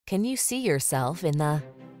Can you see yourself in the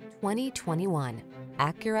 2021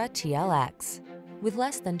 Acura TLX? With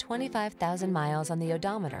less than 25,000 miles on the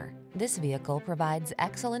odometer, this vehicle provides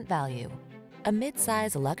excellent value. A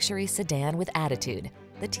mid-size luxury sedan with attitude,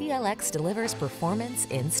 the TLX delivers performance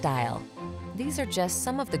in style. These are just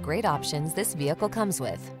some of the great options this vehicle comes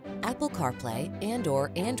with: Apple CarPlay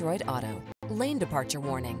and/or Android Auto, lane departure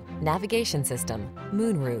warning, navigation system,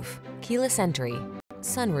 moonroof, keyless entry,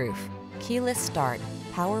 sunroof, keyless start,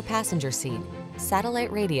 power passenger seat,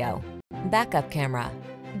 satellite radio, backup camera.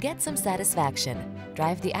 Get some satisfaction.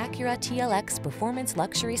 Drive the Acura TLX Performance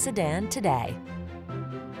Luxury Sedan today.